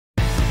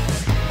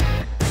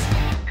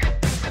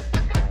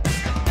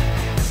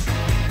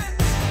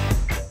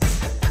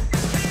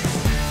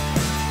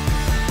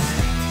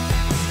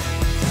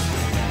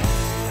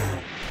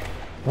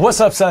What's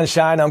up,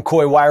 sunshine? I'm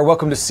Coy Wire.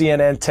 Welcome to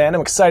CNN 10.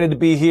 I'm excited to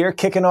be here,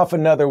 kicking off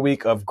another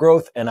week of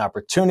growth and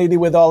opportunity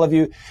with all of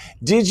you.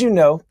 Did you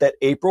know that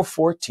April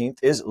 14th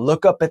is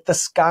Look Up at the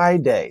Sky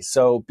Day?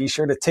 So be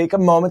sure to take a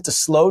moment to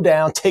slow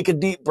down, take a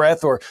deep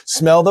breath, or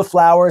smell the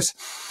flowers,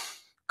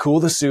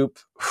 cool the soup,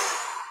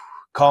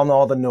 calm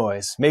all the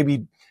noise.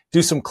 Maybe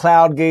do some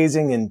cloud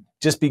gazing and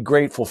just be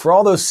grateful for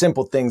all those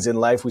simple things in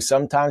life we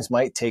sometimes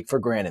might take for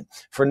granted.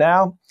 For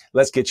now,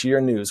 let's get you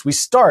your news. We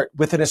start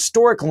with an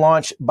historic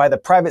launch by the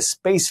private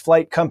space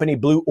flight company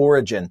Blue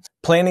Origin,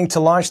 planning to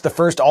launch the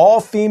first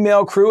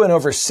all-female crew in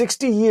over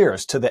 60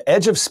 years to the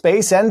edge of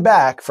space and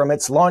back from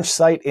its launch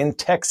site in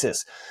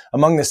Texas.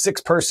 Among the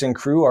six-person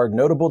crew are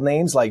notable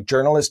names like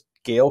journalist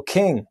Gayle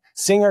King,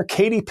 singer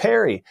Katy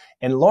Perry,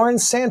 and Lauren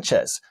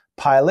Sanchez,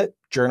 pilot,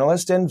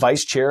 journalist, and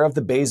vice chair of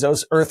the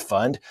Bezos Earth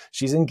Fund.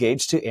 She's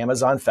engaged to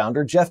Amazon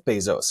founder Jeff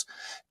Bezos.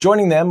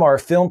 Joining them are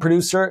film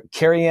producer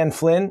Carrie Ann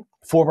Flynn,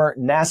 former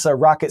NASA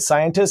rocket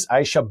scientist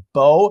Aisha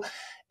Bowe,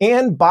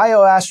 and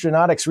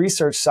bioastronautics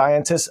research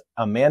scientist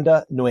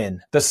Amanda Nguyen.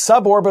 The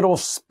suborbital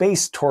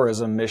space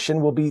tourism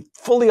mission will be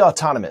fully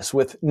autonomous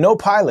with no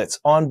pilots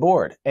on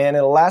board, and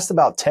it'll last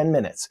about 10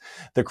 minutes.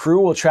 The crew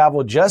will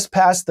travel just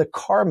past the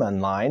Kármán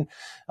line,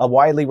 a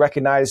widely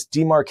recognized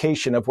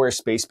demarcation of where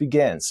space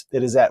begins.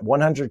 It is at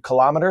 100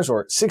 kilometers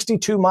or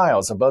 62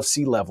 miles above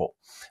sea level.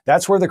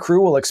 That's where the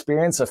crew will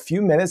experience a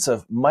few minutes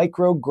of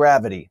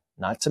microgravity,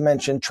 not to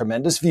mention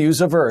tremendous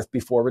views of Earth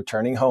before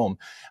returning home.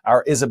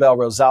 Our Isabel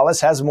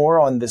Rosales has more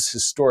on this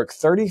historic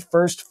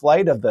 31st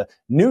flight of the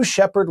New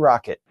Shepard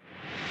rocket.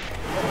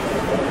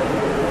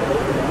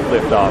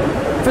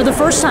 Liftoff. For the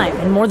first time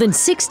in more than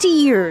 60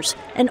 years,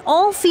 an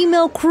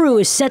all-female crew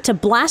is set to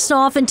blast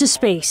off into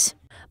space.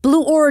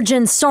 Blue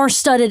Origin's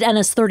star-studded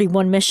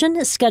NS-31 mission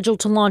is scheduled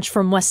to launch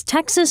from West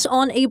Texas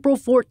on April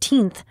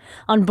 14th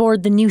on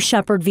board the New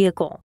Shepard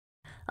vehicle.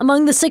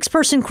 Among the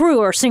six-person crew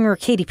are singer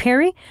Katy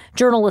Perry,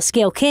 journalist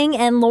Gayle King,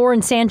 and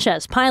Lauren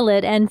Sanchez,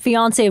 pilot and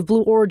fiancé of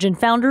Blue Origin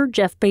founder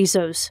Jeff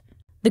Bezos.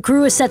 The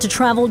crew is set to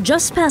travel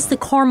just past the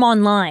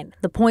Kármán line,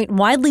 the point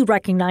widely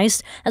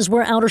recognized as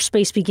where outer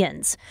space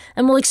begins,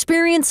 and will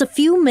experience a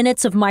few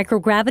minutes of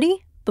microgravity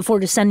before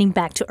descending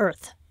back to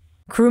Earth.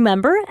 Crew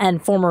member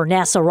and former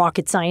NASA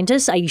rocket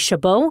scientist Aisha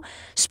Bowe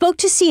spoke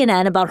to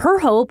CNN about her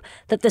hope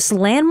that this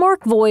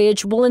landmark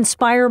voyage will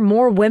inspire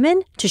more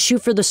women to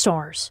shoot for the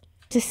stars.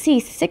 To see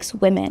six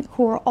women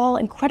who are all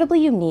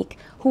incredibly unique,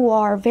 who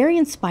are very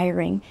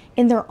inspiring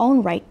in their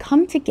own right,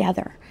 come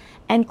together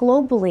and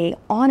globally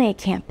on a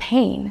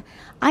campaign,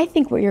 I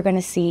think what you're going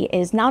to see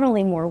is not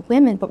only more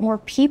women, but more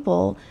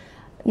people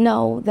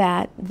know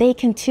that they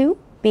can too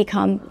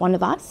become one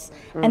of us,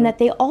 and that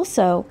they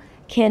also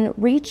can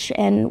reach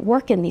and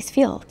work in these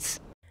fields.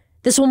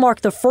 This will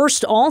mark the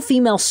first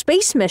all-female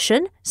space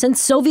mission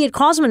since Soviet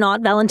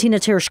cosmonaut Valentina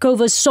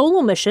Tereshkova's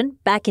solo mission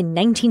back in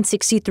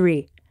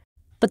 1963.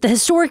 But the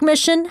historic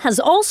mission has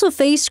also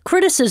faced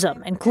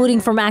criticism, including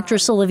from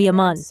actress Olivia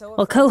Munn.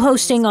 While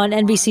co-hosting on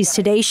NBC's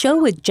Today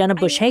Show with Jenna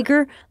Bush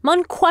Hager,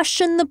 Munn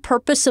questioned the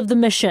purpose of the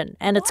mission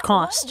and its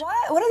cost.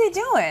 What are they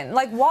doing?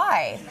 Like,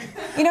 why?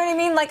 You know what I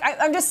mean? Like,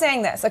 I'm just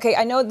saying this. Okay,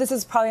 I know this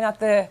is probably not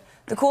the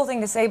cool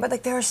thing to say, but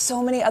like, there are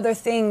so many other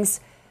things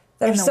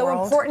that are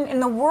so important in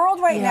the world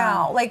right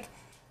now. Like,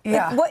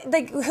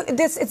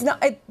 it's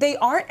not. They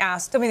aren't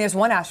asked. I mean, there's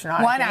one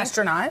astronaut. One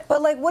astronaut.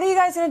 But like, what are you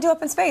guys going to do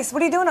up in space?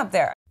 What are you doing up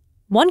there?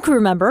 One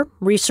crew member,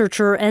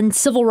 researcher and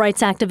civil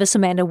rights activist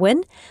Amanda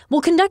Nguyen,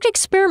 will conduct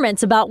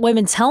experiments about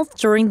women's health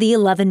during the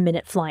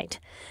 11-minute flight.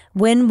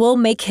 Nguyen will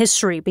make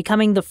history,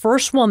 becoming the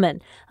first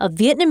woman of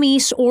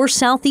Vietnamese or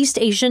Southeast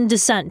Asian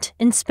descent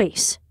in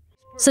space.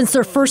 Since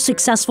their first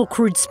successful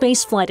crewed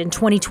spaceflight in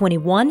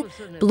 2021,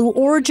 Blue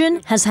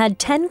Origin has had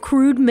 10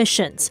 crewed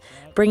missions,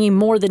 bringing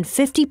more than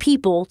 50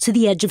 people to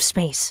the edge of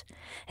space,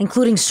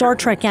 including Star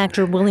Trek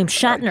actor William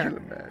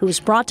Shatner, who was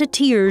brought to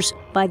tears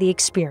by the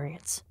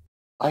experience.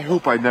 I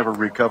hope I never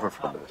recover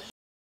from this.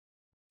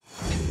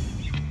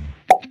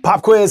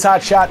 Pop quiz,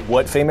 hot shot.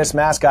 What famous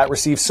mascot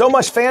received so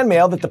much fan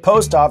mail that the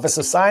post office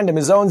assigned him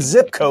his own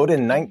zip code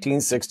in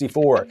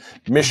 1964?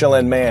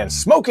 Michelin Man,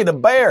 Smokey the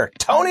Bear,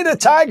 Tony the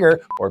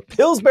Tiger, or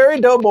Pillsbury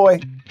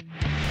Doughboy?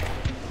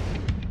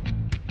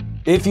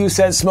 If you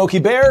said Smokey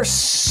Bear,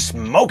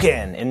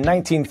 smokin'. In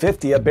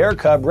 1950, a bear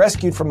cub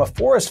rescued from a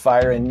forest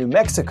fire in New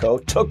Mexico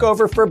took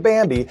over for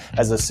Bambi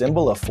as a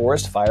symbol of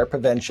forest fire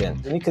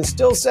prevention. And you can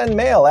still send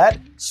mail at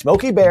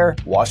Smokey Bear,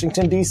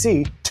 Washington,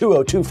 D.C.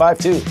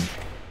 20252.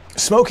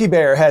 Smokey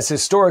Bear has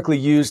historically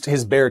used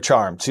his bear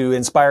charm to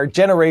inspire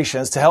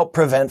generations to help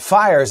prevent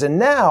fires, and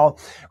now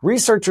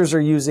researchers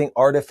are using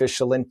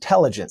artificial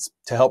intelligence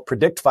to help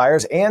predict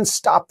fires and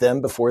stop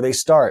them before they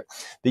start.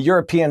 The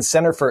European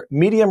Center for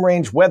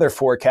Medium-Range Weather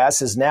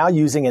Forecasts is now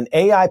using an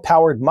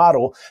AI-powered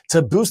model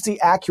to boost the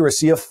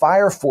accuracy of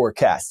fire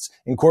forecasts,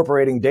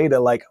 incorporating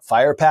data like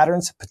fire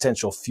patterns,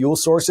 potential fuel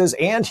sources,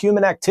 and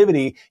human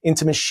activity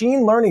into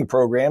machine learning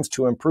programs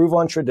to improve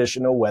on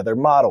traditional weather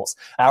models.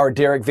 Our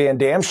Derek Van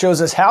Dam shows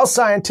us how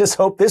scientists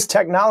hope this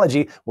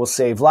technology will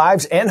save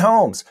lives and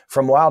homes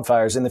from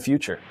wildfires in the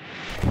future.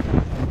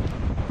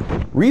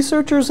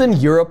 Researchers in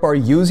Europe are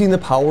using the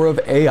power of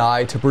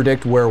AI to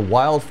predict where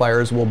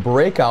wildfires will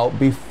break out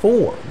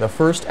before the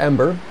first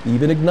ember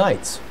even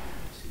ignites.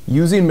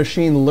 Using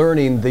machine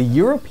learning, the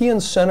European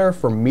Center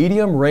for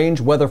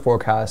Medium-Range Weather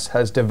Forecasts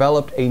has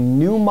developed a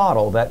new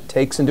model that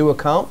takes into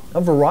account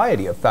a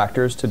variety of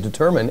factors to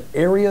determine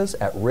areas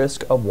at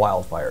risk of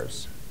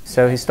wildfires.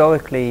 So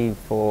historically,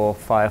 for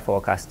fire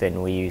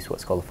forecasting, we use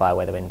what's called the Fire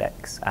Weather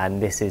Index, and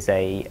this is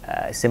a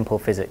simple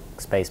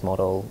physics-based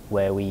model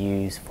where we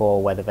use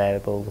 4 weather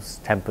variables: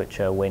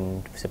 temperature,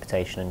 wind,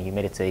 precipitation and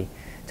humidity,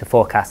 to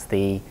forecast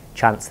the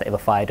chance that if a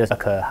fire does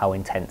occur, how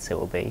intense it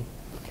will be.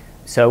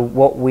 So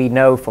what we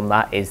know from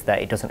that is that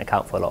it doesn't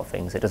account for a lot of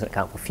things. It doesn't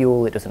account for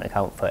fuel, it doesn't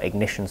account for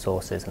ignition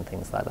sources and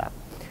things like that.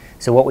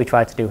 So what we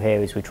try to do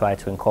here is we try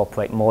to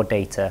incorporate more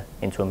data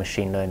into a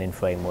machine learning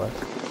framework.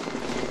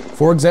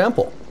 For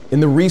example, in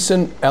the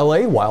recent LA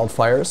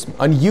wildfires,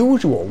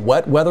 unusual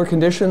wet weather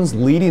conditions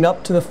leading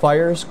up to the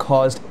fires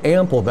caused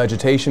ample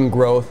vegetation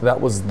growth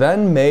that was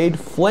then made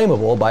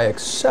flammable by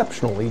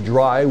exceptionally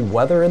dry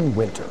weather in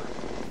winter.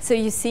 So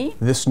you see?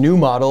 This new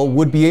model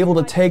would be able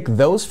to take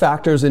those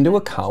factors into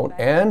account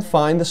and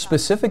find the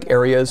specific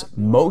areas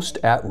most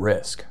at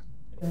risk.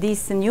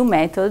 This new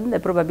method, the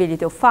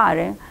probability of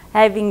fire,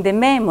 having the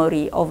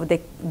memory of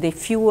the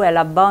fuel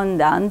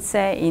abundance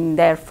in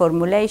their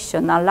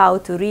formulation, allow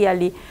to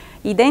really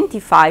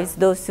identify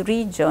those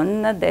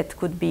regions that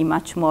could be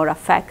much more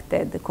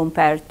affected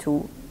compared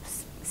to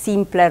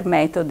simpler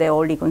method that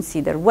only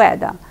consider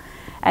weather.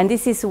 And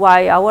this is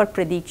why our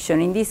prediction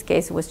in this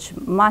case was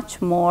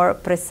much more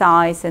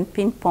precise and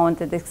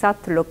pinpointed the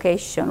exact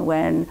location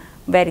when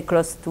very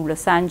close to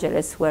Los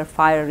Angeles where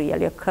fire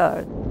really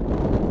occurred.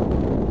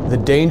 The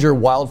danger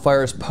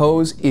wildfires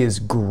pose is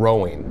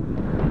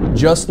growing.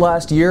 Just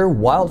last year,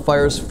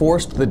 wildfires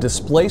forced the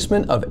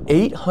displacement of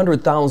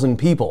 800,000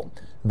 people,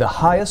 the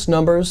highest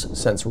numbers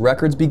since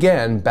records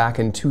began back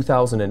in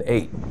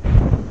 2008.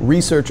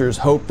 Researchers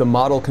hope the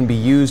model can be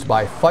used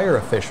by fire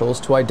officials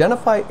to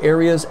identify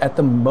areas at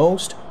the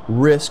most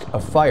risk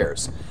of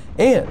fires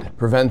and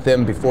prevent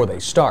them before they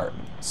start,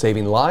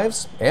 saving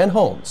lives and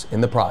homes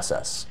in the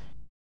process.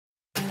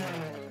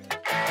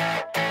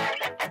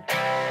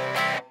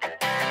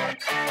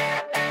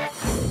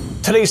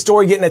 Today's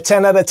story getting a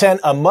 10 out of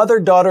 10, a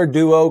mother-daughter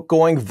duo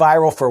going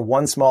viral for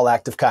one small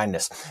act of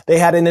kindness. They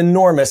had an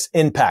enormous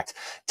impact.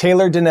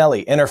 Taylor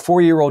Dinelli and her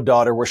 4-year-old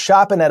daughter were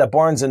shopping at a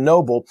Barnes &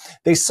 Noble.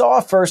 They saw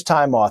a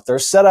first-time author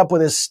set up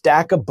with his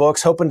stack of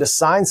books, hoping to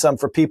sign some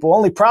for people.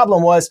 Only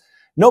problem was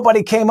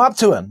nobody came up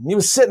to him. He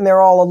was sitting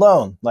there all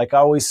alone. Like I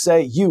always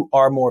say, you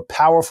are more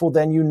powerful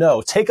than you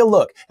know. Take a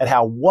look at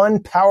how one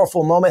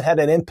powerful moment had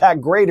an impact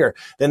greater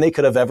than they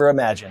could have ever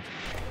imagined.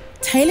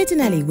 Taylor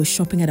Dinelli was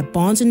shopping at a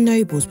Barnes &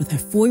 Noble's with her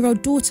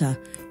 4-year-old daughter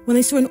when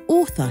they saw an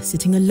author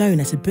sitting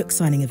alone at a book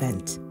signing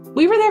event.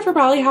 We were there for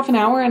probably half an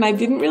hour and I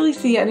didn't really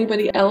see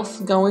anybody else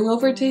going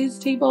over to his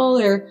table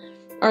or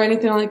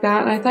anything like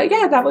that. And I thought,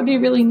 yeah, that would be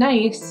really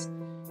nice.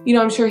 You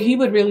know, I'm sure he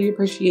would really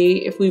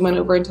appreciate if we went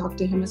over and talked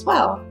to him as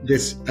well.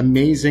 This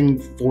amazing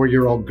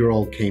 4-year-old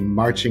girl came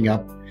marching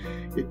up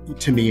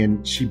to me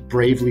and she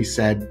bravely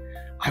said,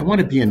 I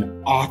want to be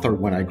an author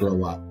when I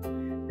grow up.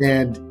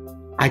 And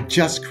I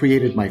just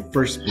created my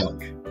first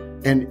book.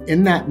 And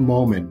in that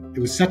moment, it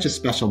was such a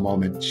special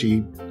moment,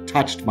 she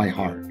touched my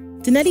heart.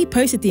 Dinelli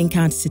posted the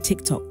encounter to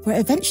TikTok, where it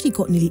eventually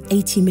got nearly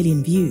 80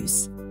 million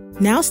views.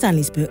 Now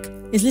Stanley's book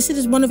is listed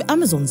as one of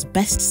Amazon's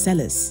best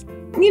sellers.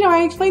 You know,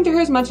 I explained to her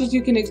as much as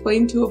you can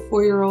explain to a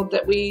 4-year-old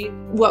that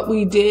what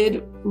we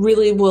did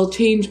really will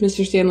change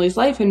Mr. Stanley's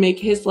life and make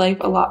his life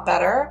a lot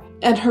better.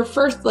 And her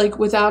first,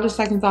 without a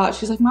second thought,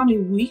 she's like, Mommy,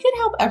 we could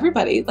help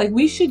everybody.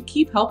 We should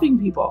keep helping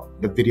people.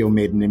 The video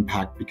made an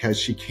impact because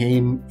she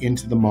came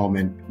into the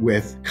moment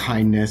with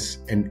kindness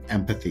and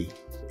empathy.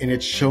 And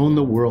it's shown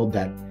the world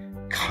that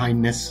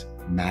kindness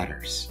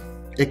matters.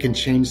 It can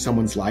change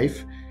someone's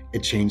life.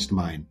 It changed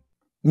mine.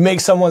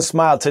 Make someone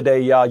smile today,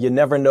 y'all. You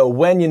never know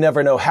when, you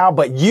never know how,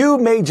 but you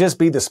may just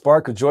be the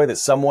spark of joy that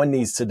someone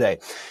needs today.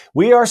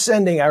 We are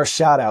sending our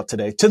shout out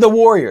today to the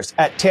Warriors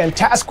at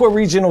Tantasqua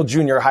Regional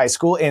Junior High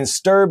School in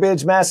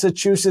Sturbridge,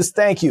 Massachusetts.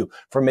 Thank you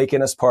for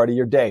making us part of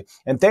your day.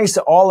 And thanks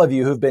to all of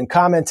you who've been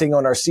commenting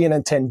on our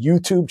CNN 10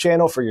 YouTube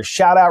channel for your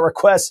shout out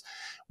requests.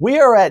 We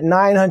are at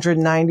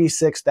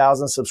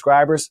 996,000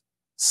 subscribers.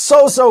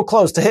 So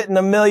close to hitting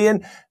 1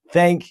 million.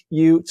 Thank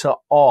you to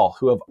all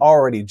who have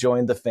already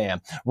joined the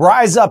fam.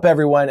 Rise up,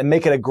 everyone, and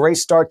make it a great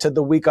start to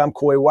the week. I'm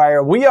Coy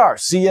Wire. We are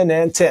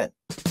CNN 10.